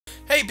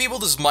Hey people,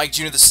 this is Mike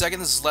Jr. II. This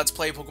is Let's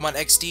Play Pokemon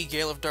XD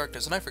Gale of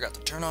Darkness, and I forgot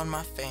to turn on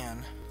my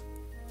fan.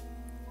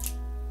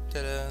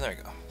 Ta-da, there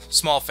we go.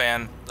 Small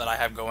fan that I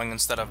have going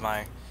instead of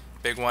my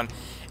big one.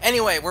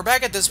 Anyway, we're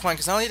back at this point,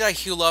 because not only did I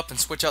heal up and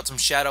switch out some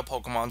Shadow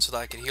Pokemon so that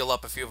I could heal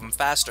up a few of them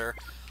faster,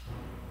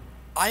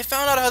 I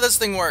found out how this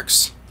thing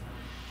works.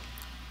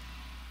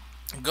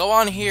 Go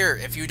on here.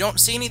 If you don't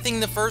see anything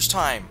the first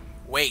time,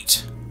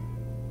 wait.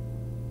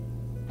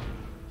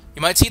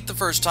 You might see it the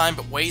first time,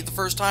 but wait the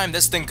first time,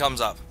 this thing comes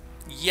up.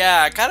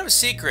 Yeah, kind of a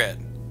secret.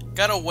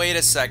 Gotta wait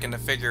a second to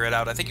figure it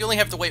out. I think you only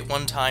have to wait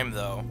one time,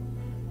 though.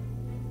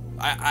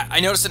 I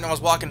noticed it when I was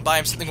walking by,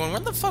 I'm sitting going, where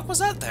the fuck was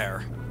that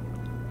there?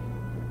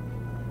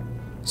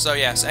 So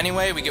yes,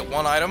 anyway, we get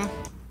one item.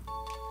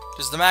 Which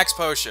is the Max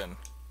Potion.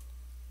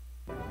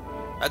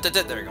 There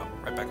we go,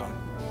 right back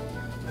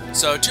on.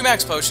 So, 2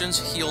 Max Potions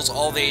heals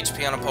all the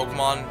HP on a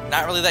Pokemon.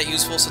 Not really that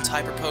useful since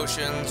Hyper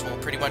Potions will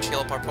pretty much heal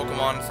up our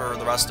Pokemon for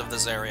the rest of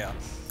this area.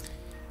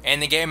 And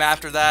the game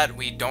after that,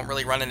 we don't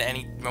really run into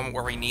any moment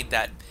where we need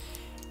that.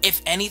 If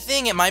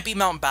anything, it might be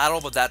Mount Battle,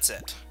 but that's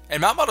it.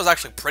 And Mount Battle is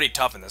actually pretty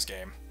tough in this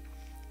game.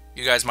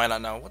 You guys might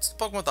not know. What's the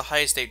Pokemon with the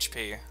highest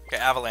HP? Okay,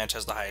 Avalanche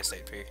has the highest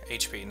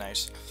HP.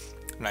 Nice.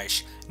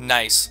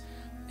 Nice.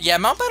 Yeah,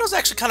 Mount Battle's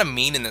actually kind of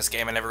mean in this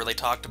game. I never really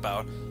talked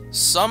about.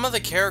 Some of the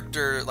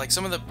character, like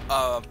some of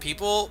the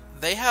people,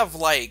 they have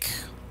like...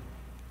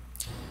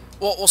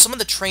 Well, some of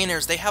the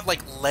trainers, they have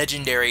like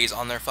legendaries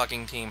on their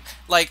fucking team.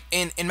 Like,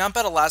 in Mount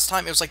Battle last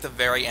time, it was like the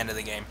very end of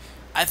the game.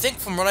 I think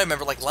from what I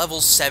remember, like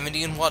level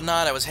 70 and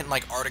whatnot, I was hitting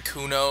like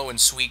Articuno and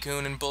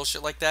Suicune and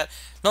bullshit like that.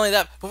 Not only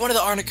that, but one of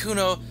the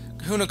Articunos,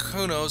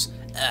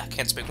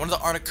 can't speak, one of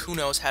the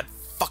Articunos had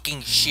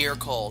fucking Sheer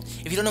Cold.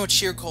 If you don't know what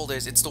Sheer Cold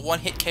is, it's the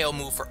one-hit KO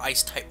move for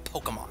Ice-type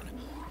Pokemon.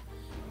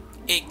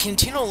 It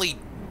continually,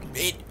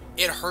 it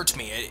hurts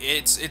me.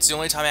 It's the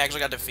only time I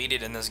actually got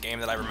defeated in this game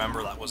that I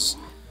remember that was...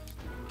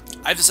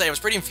 I have to say, it was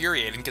pretty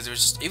infuriating because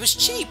it was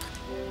cheap.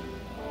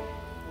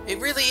 It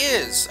really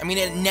is. I mean,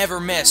 it never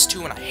missed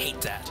too, and I hate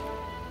that.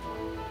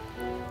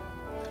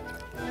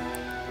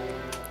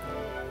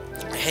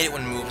 I hate it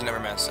when moves never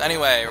miss.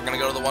 Anyway, we're gonna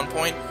go to the 1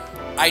 point.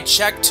 I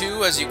checked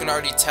too, as you can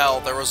already tell,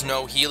 there was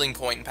no healing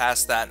point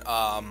past that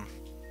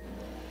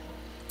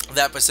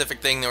that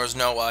Pacific thing. There was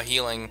no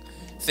healing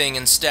thing.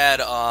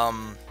 Instead,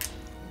 I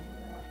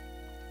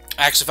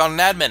actually found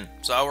an admin,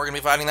 so we're gonna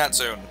be fighting that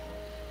soon.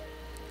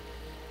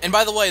 And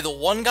by the way, the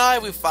one guy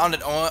we found at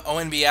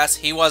ONBS,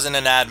 he wasn't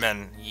an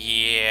admin.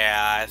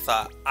 Yeah,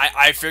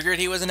 I figured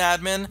he was an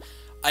admin.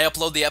 I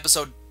upload the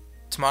episode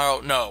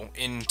tomorrow, no,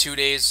 in 2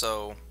 days,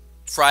 so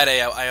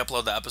Friday I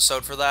upload the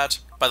episode for that.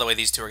 By the way,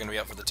 these two are going to be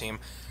up for the team.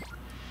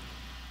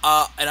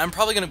 And I'm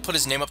probably going to put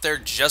his name up there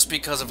just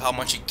because of how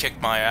much he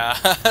kicked my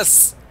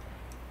ass.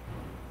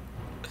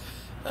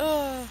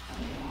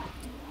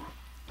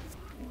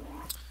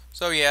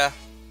 So yeah.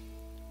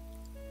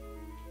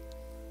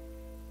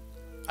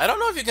 I don't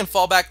know if you can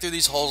fall back through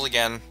these holes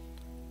again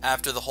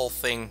after the whole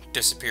thing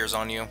disappears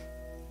on you,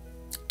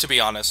 to be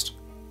honest.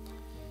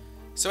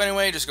 So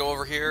anyway, just go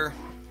over here.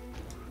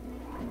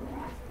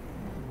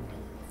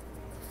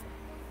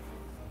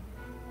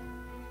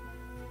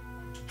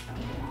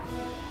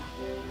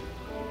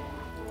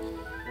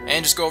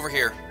 And just go over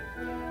here.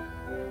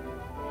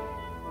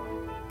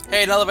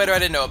 Hey, an elevator I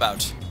didn't know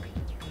about.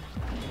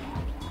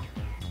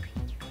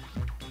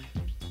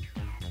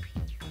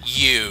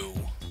 You.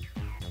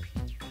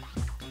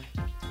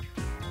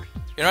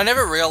 You know, I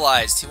never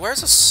realized, he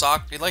wears a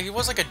sock, like, he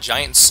wears like a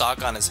giant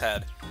sock on his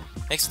head.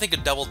 Makes me think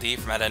of Double D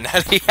from Ed and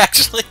Eddie,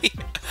 actually.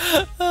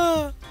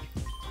 Your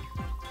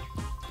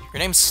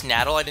name's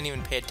Snaddle? I didn't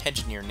even pay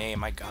attention to your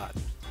name, my god.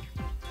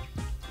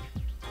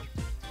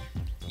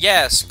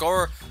 Yes,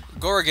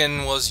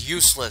 Gorgon was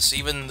useless,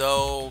 even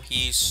though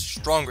he's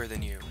stronger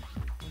than you.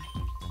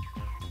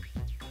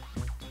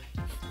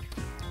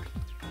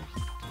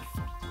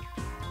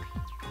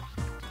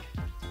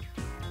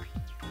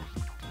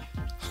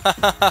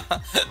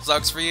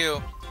 Sucks for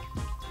you.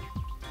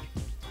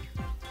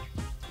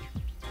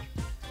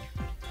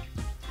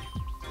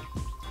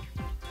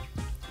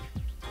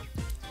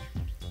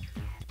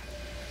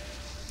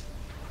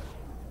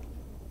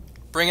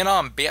 Bring it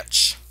on,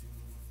 bitch.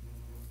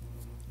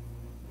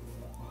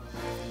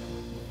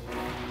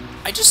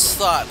 I just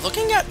thought,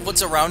 looking at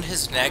what's around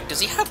his neck, does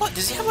he have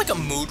like a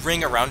mood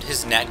ring around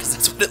his neck? Because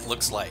that's what it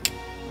looks like.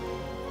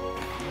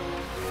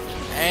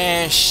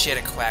 And shit,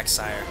 a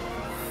Quagsire.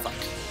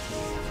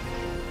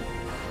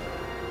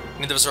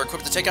 Neither of us are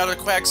equipped to take out a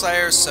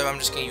Quagsire, so I'm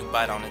just going to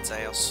bite on its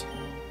ass.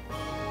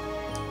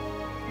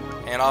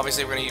 And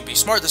obviously we're going to be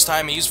smart this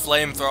time and use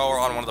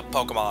Flamethrower on one of the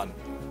Pokemon.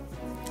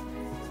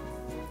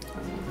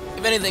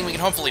 If anything, we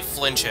can hopefully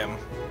flinch him.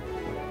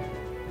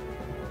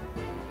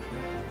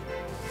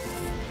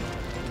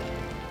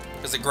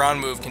 Because the ground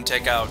move can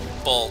take out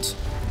Bolt.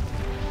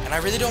 And I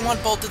really don't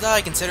want Bolt to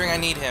die, considering I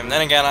need him.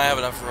 Then again, I have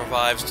enough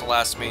revives to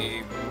last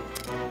me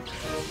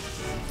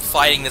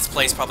fighting this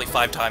place probably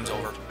 5 times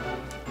over.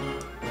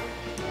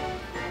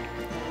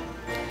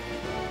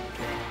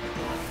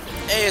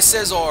 Hey, a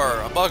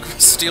Scizor! A bug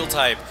Steel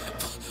type.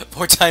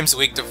 4 times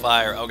weak to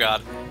fire. Oh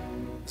god.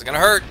 Is it gonna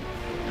hurt?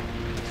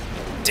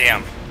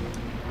 Damn.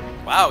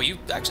 Wow, you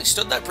actually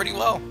stood that pretty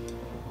well.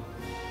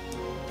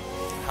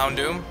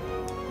 Houndoom.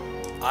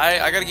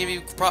 I gotta give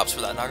you props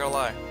for that, not gonna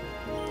lie.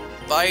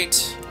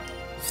 Bite.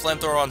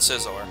 Flamethrower on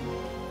Scizor.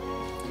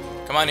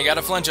 Come on, you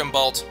gotta flinch him,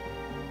 Bolt.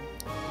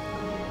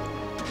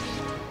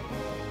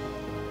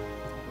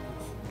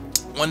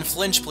 One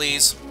flinch,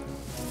 please.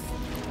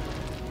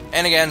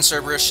 And again,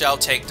 Cerberus shall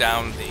take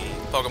down the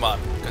Pokemon,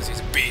 because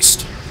he's a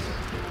beast.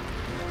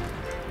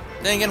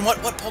 Then again,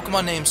 what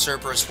Pokemon named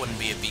Cerberus wouldn't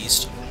be a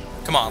beast?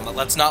 Come on,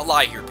 let's not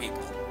lie here,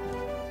 people.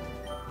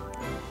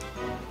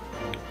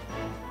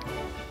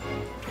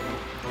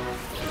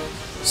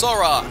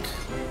 Solrock!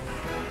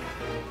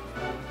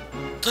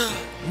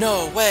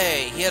 No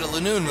way! He had a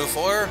Lanoon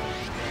before!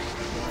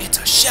 It's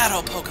a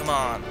Shadow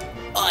Pokemon!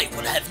 I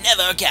would have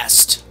never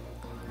guessed!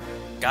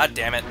 God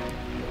damn it.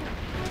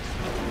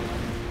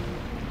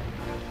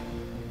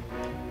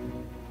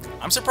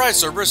 I'm surprised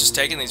Cerberus is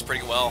taking these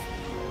pretty well.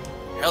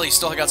 Hell, he's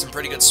still got some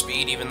pretty good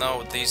speed, even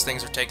though these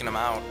things are taking him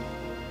out.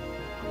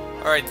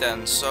 Alright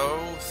then, so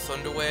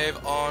Thunder Wave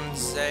on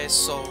the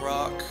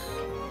Solrock.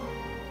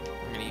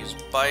 I'm gonna use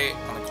Bite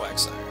on the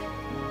Quagsire.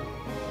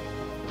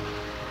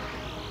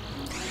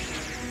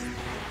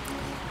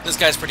 This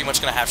guy's pretty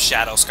much gonna have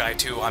Shadow Sky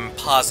too. I'm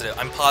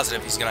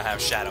positive he's gonna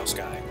have Shadow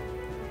Sky.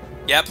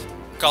 Yep,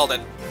 called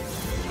it.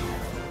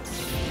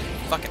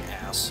 Fucking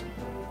ass.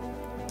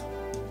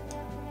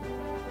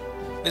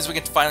 Means we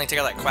can finally take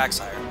out that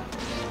Quagsire.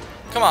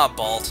 Come on,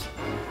 Bolt.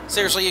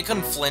 Seriously, you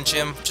couldn't flinch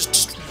him.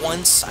 Just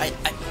once.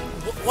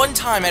 One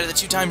time out of the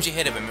 2 times you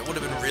hit him, it would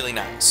have been really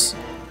nice.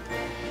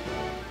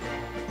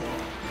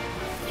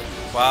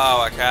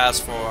 Wow, a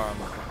cast form.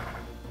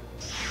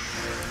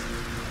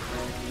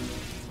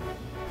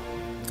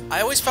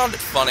 I always found it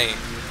funny.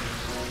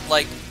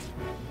 Like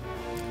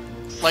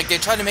they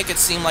tried to make it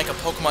seem like a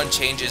Pokemon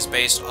changes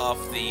based off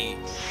the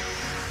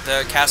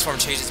cast form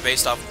changes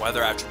based off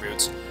weather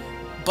attributes.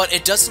 But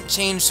it doesn't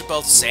change to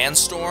both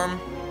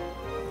Sandstorm,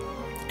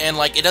 and,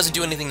 like, it doesn't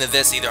do anything to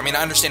this either. I mean,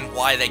 I understand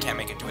why they can't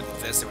make it do it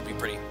to this. It would be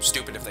pretty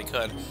stupid if they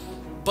could.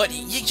 But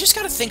you just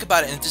gotta think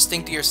about it and just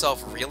think to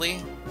yourself,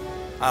 really?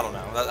 I don't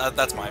know.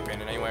 That's my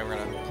opinion. Anyway, we're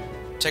gonna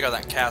check out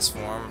that cast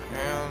form.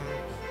 And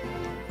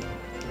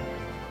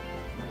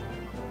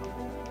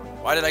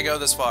why did I go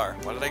this far?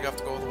 Why did I have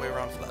to go all the way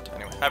around for that?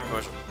 Anyway, Happy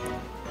Potion.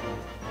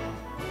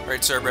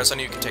 Alright, Cerberus, I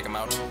know you can take him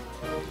out.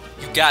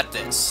 You got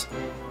this.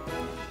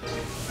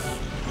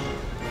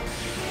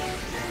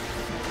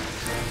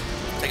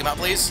 Take him out,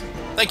 please.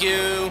 Thank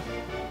you!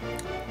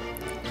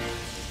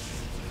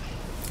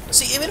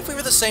 See, even if we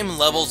were the same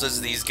levels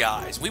as these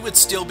guys, we would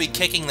still be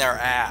kicking their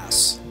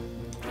ass.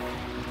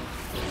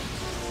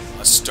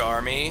 A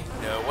Starmie?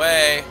 No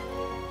way.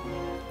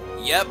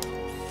 Yep.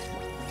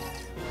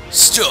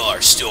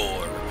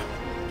 Starstorm!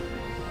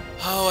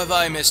 Oh, have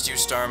I missed you,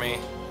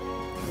 Starmie.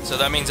 So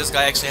that means this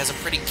guy actually has a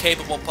pretty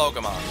capable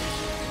Pokemon.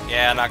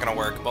 Yeah, not gonna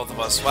work. Both of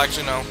us. Well,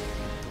 actually, no.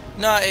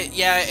 No,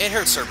 it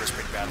hurts Cerberus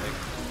pretty badly.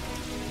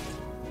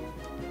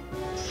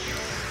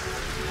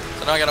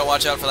 So now I gotta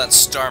watch out for that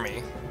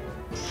Starmie.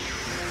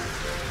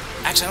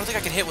 Actually, I don't think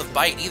I can hit with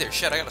Bite either.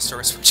 Shit, I gotta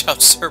switch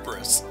out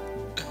Cerberus.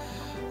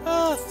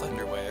 Ah,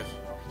 Thunder Wave.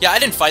 Yeah, I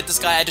didn't fight this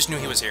guy, I just knew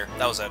he was here.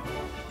 That was it.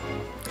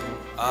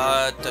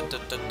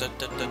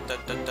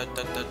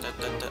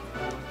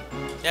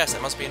 Yes,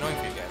 that must be annoying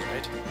for you guys,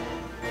 right?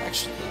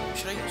 Actually,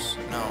 should I use...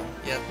 No.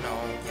 Yep, no.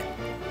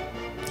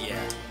 Yeah.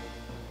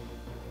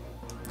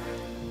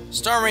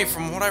 Starmie,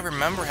 from what I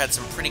remember, had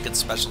some pretty good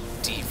special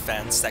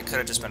defense. That could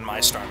have just been my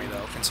Starmie,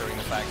 though, considering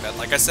the fact that,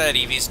 like I said,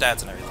 EV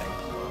stats and everything.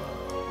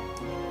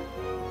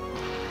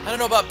 I don't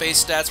know about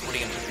base stats, but what are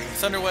you gonna do?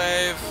 Thunder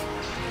Wave.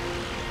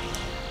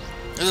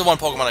 This is one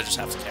Pokemon I just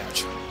have to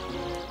catch.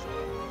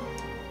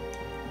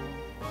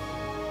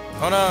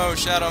 Oh no,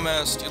 Shadow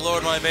Mist. You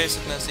lowered my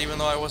evasiveness, even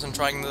though I wasn't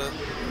trying to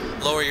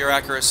lower your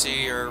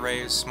accuracy or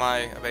raise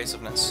my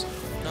evasiveness.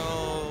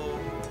 No.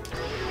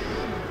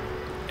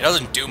 It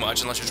doesn't do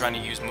much unless you're trying to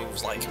use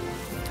moves like...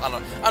 I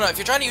don't know, if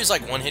you're trying to use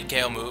like one-hit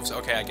KO moves,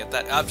 okay, I get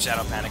that.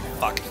 Shadow Panic.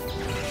 Fuck.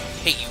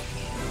 Hate you.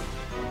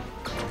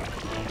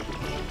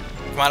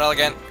 Come on,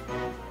 Elegant.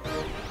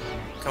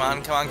 Come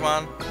on, come on, come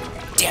on.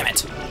 Damn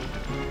it!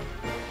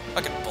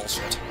 Fucking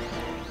bullshit.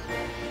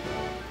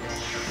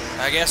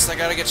 I guess I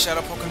gotta get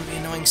Shadow Pokemon to be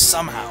annoying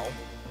somehow.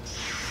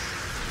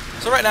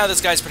 So right now, this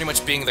guy's pretty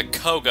much being the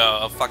Koga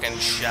of fucking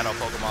Shadow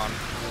Pokemon.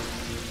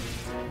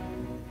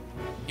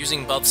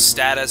 Using both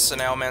status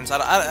and ailments.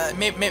 I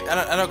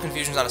know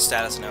confusion's not a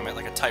status and ailment,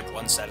 like a type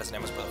 1 status and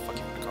ailment, but the fuck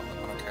you wanna call it,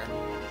 I don't care.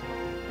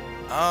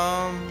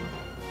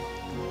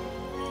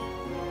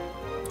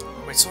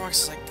 Wait, Solrox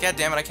is like, god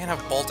damn it, I can't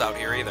have Bolt out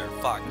here either.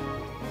 Fuck.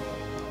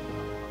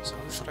 So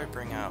who should I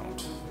bring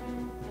out?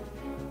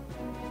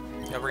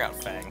 Yeah, bring out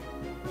Fang.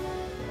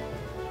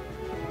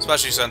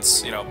 Especially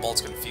since, you know,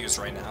 Bolt's confused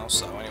right now,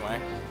 so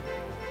anyway.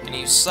 Can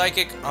use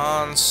Psychic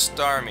on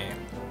Starmie.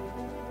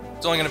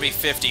 It's only going to be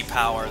 50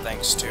 power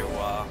thanks to,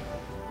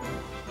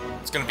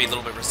 it's going to be a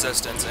little bit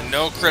resistance, and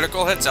no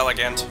critical hits,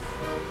 Elegant.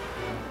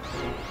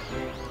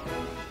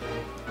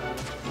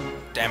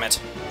 Damn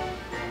it.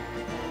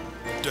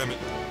 Damn it.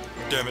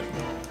 Damn it.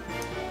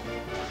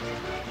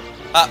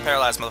 Ah,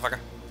 paralyzed, motherfucker.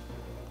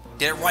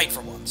 Did it right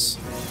for once.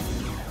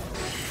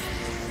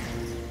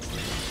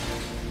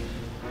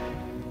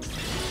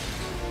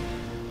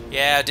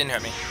 Yeah, it didn't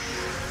hurt me.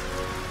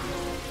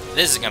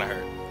 This is gonna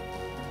hurt.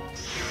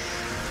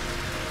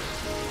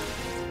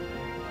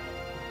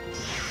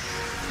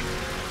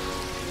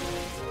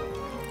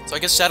 So I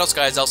guess Shadow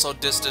Sky is also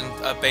distant,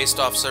 based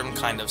off certain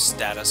kind of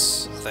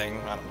status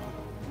thing. I don't know.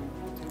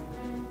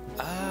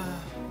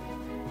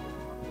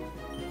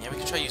 Yeah, we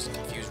could try using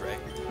Confuse Ray.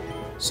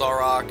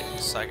 Solrock,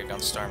 Psychic on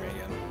Starmie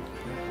again.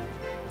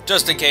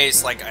 Just in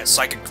case, like, a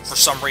Psychic for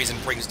some reason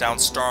brings down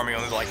Starmie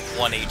only like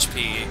 1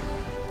 HP.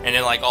 And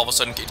then, like, all of a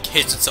sudden it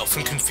hits itself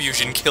in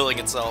confusion, killing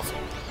itself.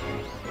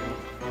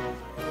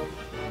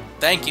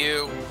 Thank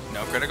you.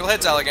 No critical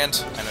hits,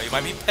 Elegant. I know you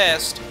might be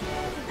pissed.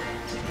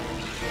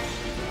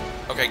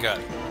 Okay, good.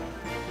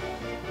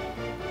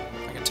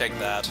 I can take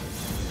that.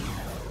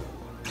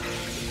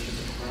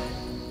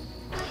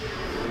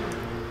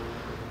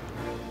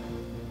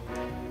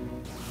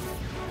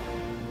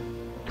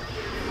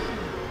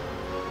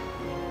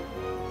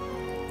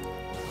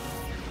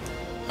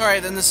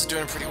 Alright, then this is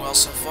doing pretty well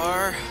so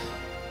far.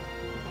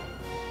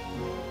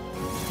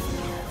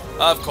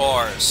 Of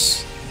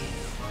course.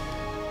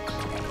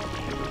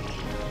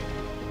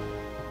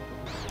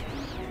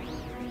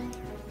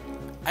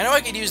 I know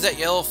I could use that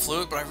yellow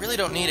flute, but I really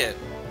don't need it.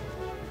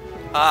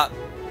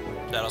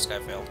 Shadow Sky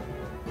failed.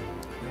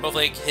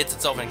 Hopefully it hits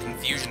itself in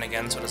confusion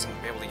again, so it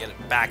doesn't be able to get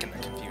it back into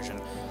confusion.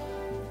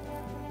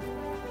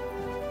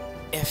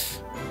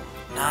 If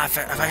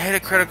I hit a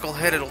critical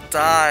hit, it'll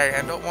die.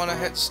 I don't want to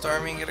hit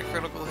Starmie and get a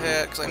critical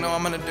hit, because I know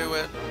I'm going to do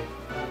it.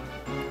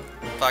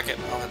 Fuck it,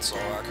 I'll hit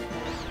Solrock.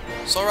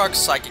 Solrock's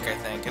Psychic, I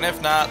think, and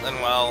if not, then,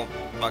 well,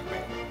 fuck me.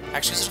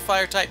 Actually, is it a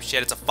Fire type?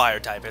 Shit, it's a Fire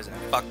type, isn't it?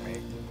 Fuck me.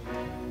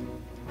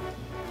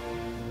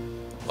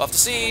 We'll have to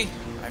see.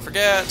 I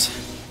forget.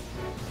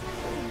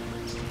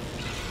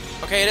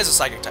 Okay, it is a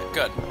Psychic type.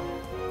 Good.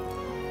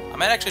 I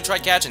might actually try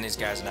catching these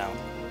guys now.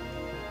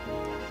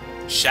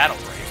 Shadow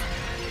Break.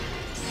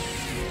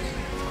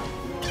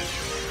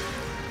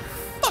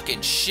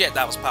 Fucking shit,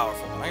 that was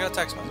powerful. I got a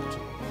text message.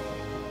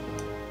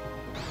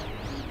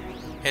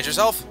 Hit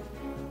yourself?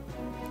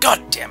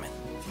 God damn it.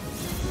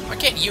 Why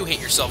can't you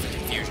hit yourself in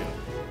confusion?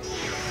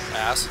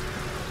 Ass.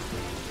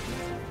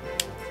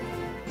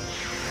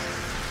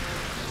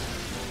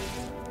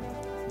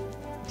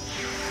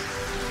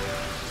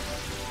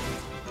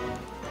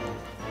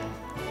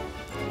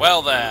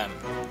 Well then.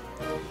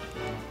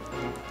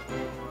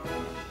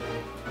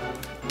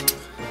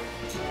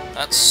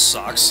 That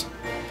sucks.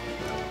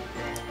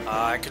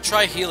 I could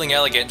try healing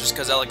Elegant just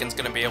because Elegant's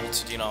gonna be able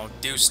to, you know,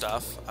 do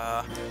stuff.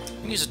 I'm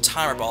gonna use a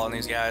timer ball on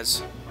these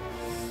guys.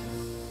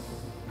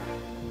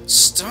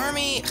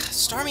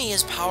 Starmie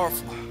is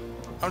powerful.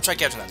 I'm gonna try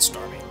catching that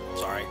Starmie.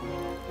 Sorry.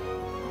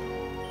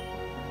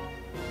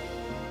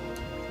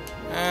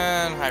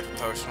 And Hyper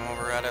Potion while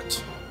we're at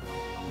it.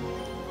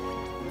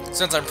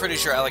 Since I'm pretty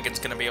sure Elegant's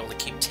gonna be able to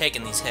keep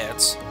taking these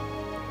hits.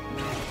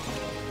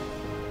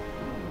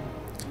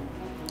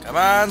 Come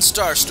on,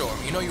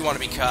 Starstorm. You know you want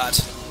to be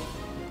caught.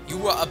 You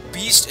were a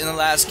beast in the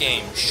last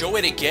game. Show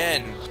it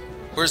again.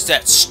 Where's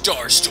that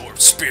Starstorm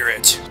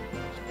spirit?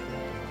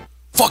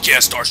 Fuck yeah,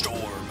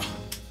 Starstorm!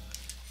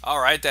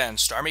 Alright then,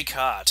 Starmie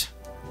caught.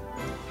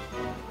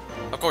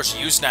 Of course,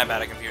 you snap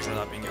out of confusion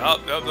without being up.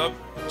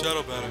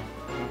 Shadow Panic.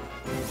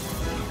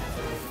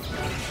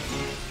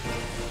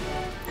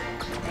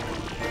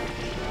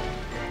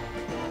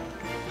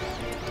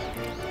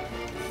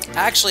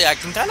 Actually, I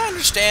can kind of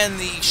understand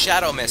the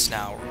Shadow Mist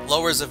now.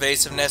 Lowers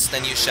evasiveness,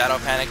 then use Shadow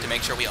Panic to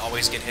make sure we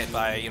always get hit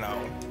by, you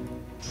know,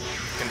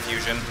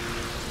 confusion.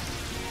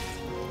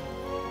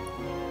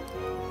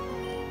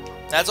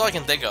 That's all I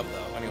can think of,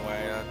 though.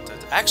 Anyway,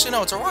 actually,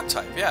 no, it's a rock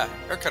type. Yeah,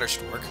 Air Cutter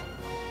should work.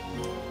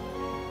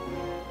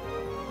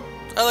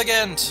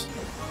 Elegant!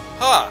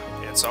 Huh,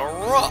 it's a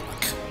rock!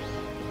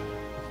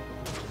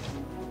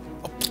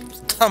 Oh,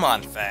 come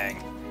on,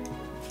 Fang.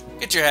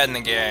 Get your head in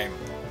the game.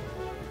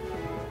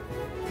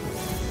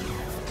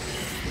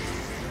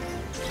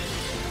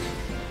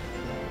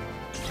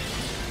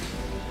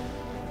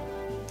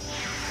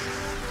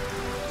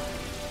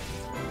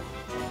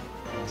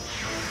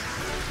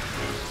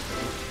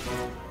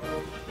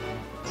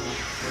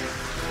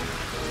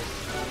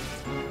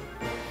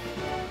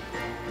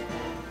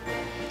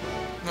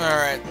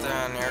 Alright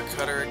then, Air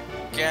Cutter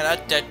again.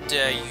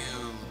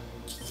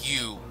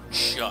 You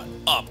shut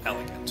up,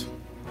 Elegant.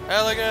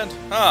 Elegant?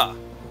 Huh.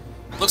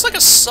 Looks like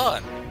a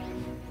sun.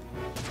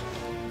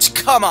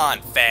 Come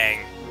on,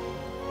 Fang.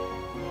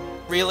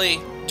 Really?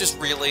 Just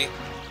really?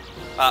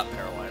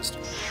 Paralyzed.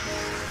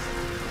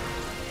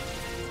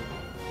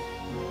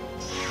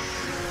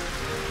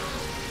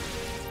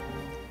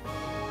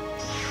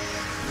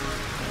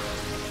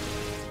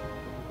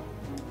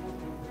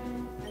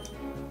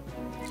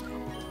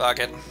 Fuck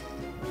it.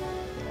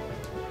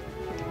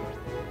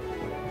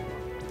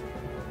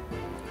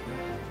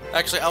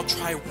 Actually, I'll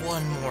try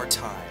one more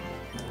time.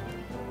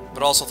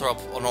 But also throw up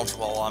an Ultra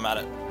Ball while I'm at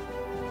it.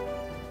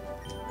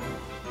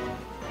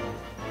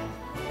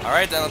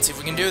 Alright then, let's see if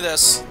we can do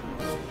this.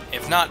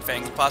 If not,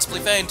 Fang could possibly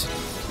faint.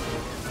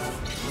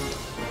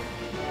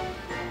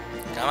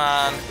 Come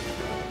on.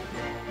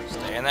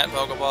 Stay in that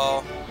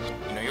Pokeball.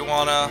 You know you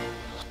wanna.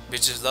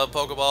 Bitches love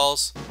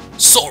Pokeballs.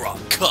 Sora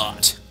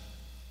caught!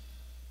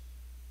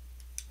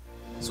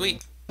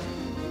 Sweet.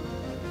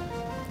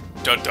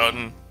 Dun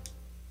dun.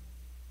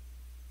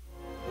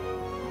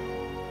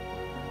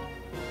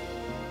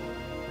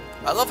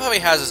 I love how he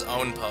has his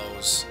own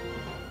pose.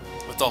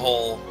 With the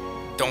whole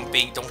don't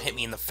hit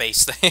me in the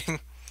face thing.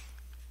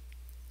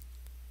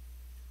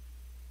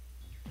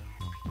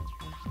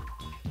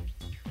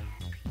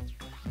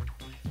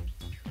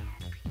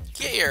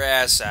 Get your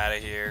ass out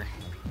of here.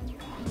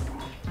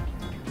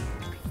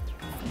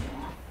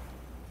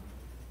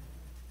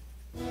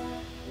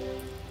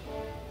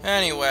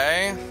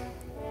 Anyway.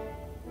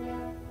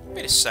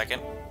 Wait a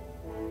second.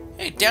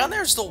 Hey, down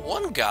there's the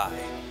one guy.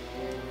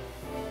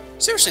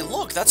 Seriously,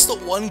 look, that's the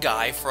one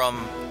guy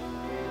from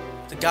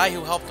the guy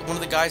who helped, one of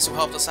the guys who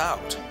helped us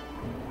out.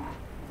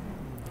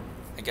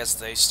 I guess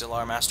they still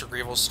are Master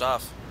Greevil's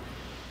stuff.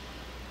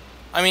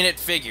 I mean, it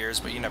figures,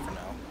 but you never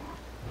know.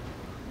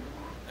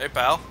 Hey,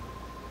 pal.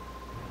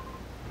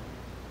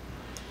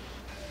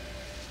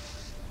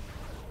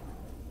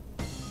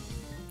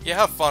 Yeah,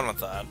 have fun with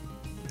that.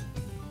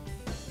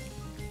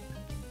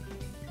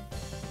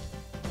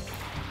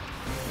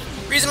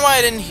 Reason why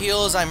I didn't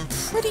heal is I'm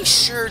pretty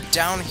sure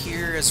down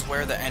here is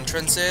where the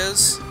entrance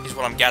is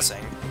what I'm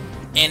guessing.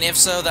 And if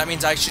so, that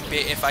means I should be,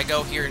 if I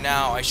go here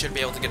now, I should be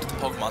able to get to the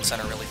Pokemon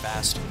Center really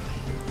fast.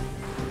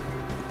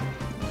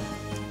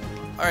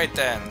 Alright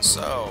then,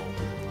 so...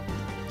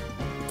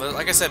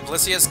 like I said,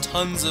 Blissey has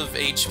tons of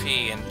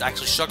HP, and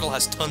actually Shuckle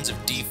has tons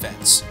of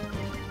defense.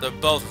 They're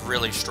both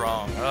really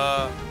strong.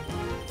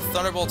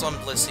 Thunderbolt on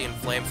Blissey and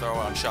Flamethrower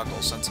on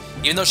Shuckle, since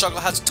even though Shuckle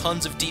has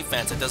tons of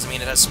defense, it doesn't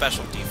mean it has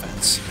special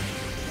defense.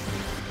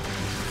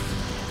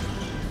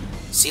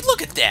 See,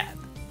 look at that!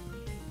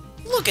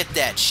 Look at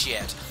that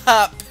shit!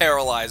 Ha!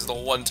 Paralyzed the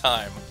one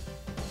time.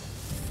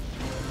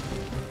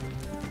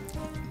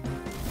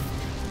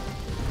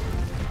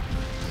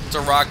 It's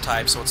a rock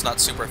type, so it's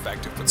not super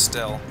effective, but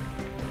still.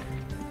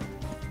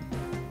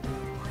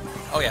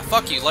 Oh yeah,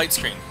 fuck you, light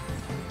screen.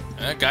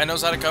 That guy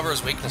knows how to cover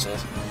his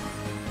weaknesses.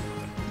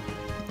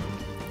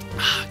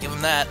 Give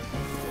him that.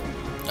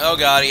 Oh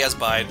god, he has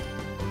Bide.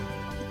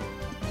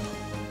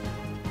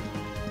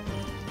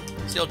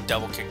 See how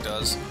Double Kick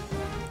does.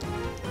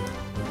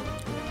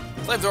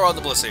 Flamethrower on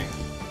the Blissey.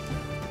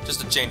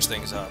 Just to change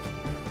things up.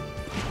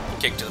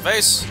 Kick to the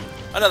face.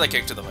 Another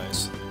kick to the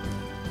face.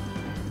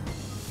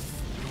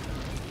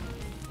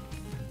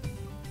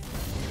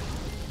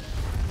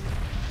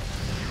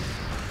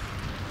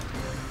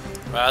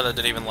 Wow, that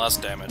did even less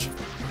damage.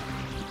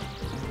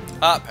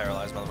 Ah,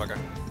 paralyzed, motherfucker.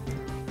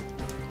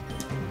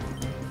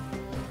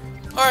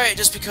 Alright,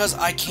 just because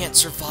I can't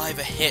survive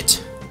a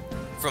hit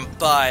from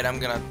Bide, I'm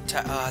gonna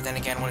then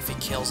again, what if he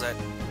kills it?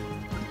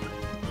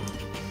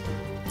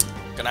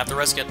 Gonna have to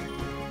risk it.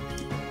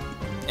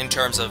 In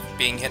terms of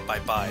being hit by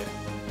Bide.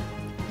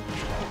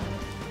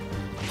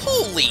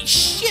 Holy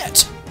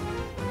shit!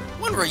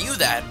 When were you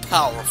that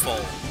powerful?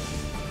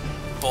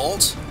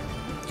 Bolt?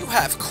 You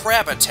have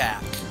Crab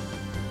Attack.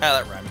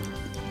 Ah, that rhymed.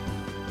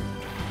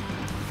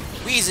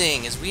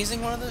 Wheezing! Is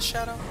Wheezing one of the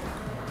Shadow?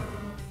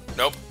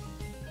 Nope.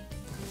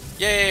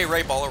 Yay,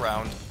 rape all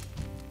around.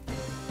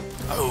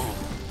 Oh.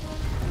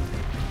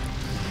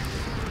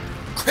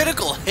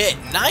 Critical hit!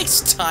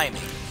 Nice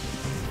timing!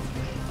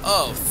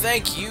 Oh,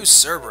 thank you,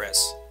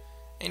 Cerberus.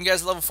 And you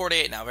guys are level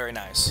 48 now, very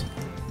nice.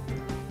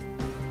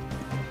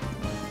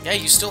 Yeah,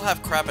 you still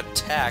have Crab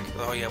Attack,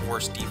 though you have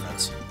worse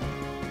defense.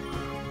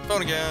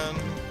 Phone again.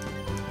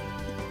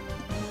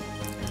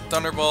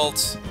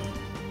 Thunderbolt.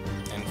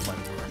 And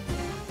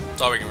Flamethrower.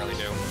 That's all we can really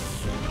do.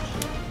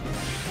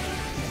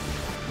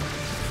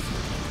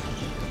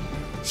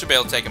 Should be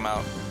able to take him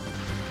out.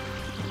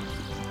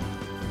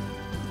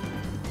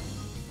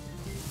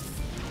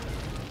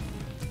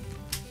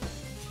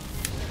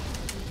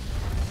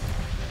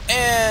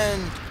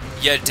 And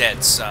you're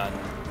dead, son.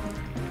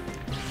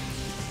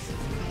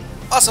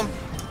 Awesome.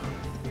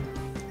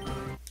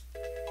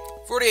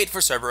 48 for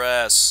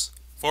Cerberus.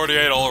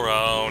 48 all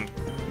around.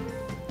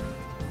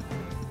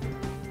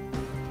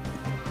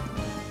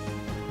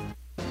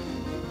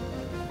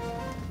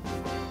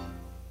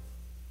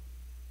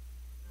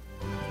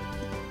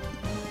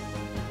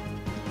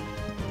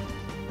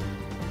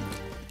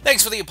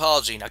 Thanks for the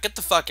apology. Now get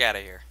the fuck out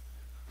of here.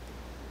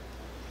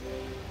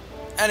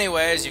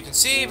 Anyway, as you can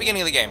see,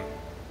 beginning of the game.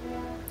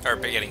 Or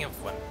beginning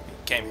of when we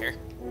came here.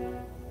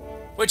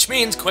 Which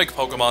means quick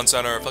Pokemon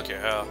Center. Fuck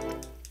yeah.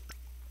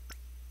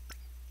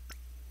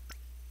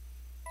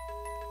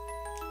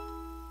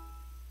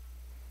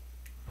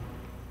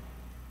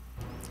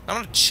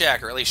 I'm gonna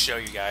check, or at least show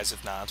you guys,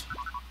 if not.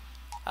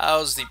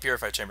 How's the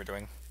Purify Chamber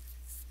doing?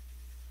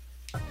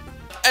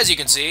 As you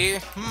can see,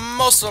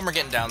 most of them are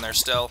getting down there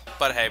still,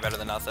 but hey, better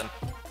than nothing.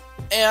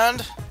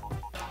 And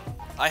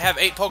I have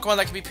 8 Pokemon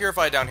that can be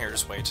purified down here.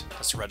 Just wait.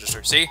 That's to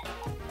register. See?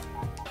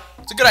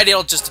 It's a good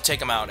idea just to take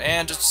them out.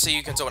 And just to see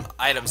you can see what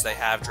items they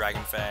have.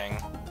 Dragon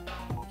Fang.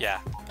 Yeah.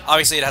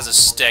 Obviously it has a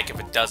stick. If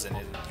it doesn't,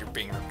 you're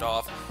being ripped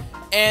off.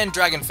 And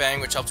Dragon Fang,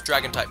 which helps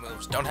Dragon-type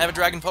moves. Don't have a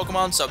Dragon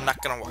Pokemon, so not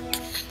gonna work.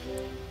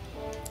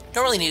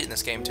 Don't really need it in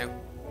this game, too.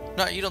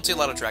 No, you don't see a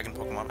lot of Dragon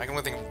Pokemon. I can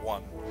only think of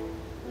one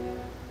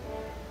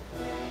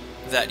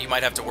that you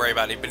might have to worry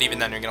about it, but even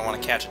then you're going to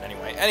want to catch it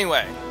anyway.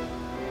 Anyway,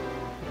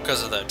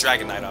 because of the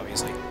Dragonite,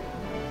 obviously.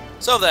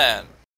 So then,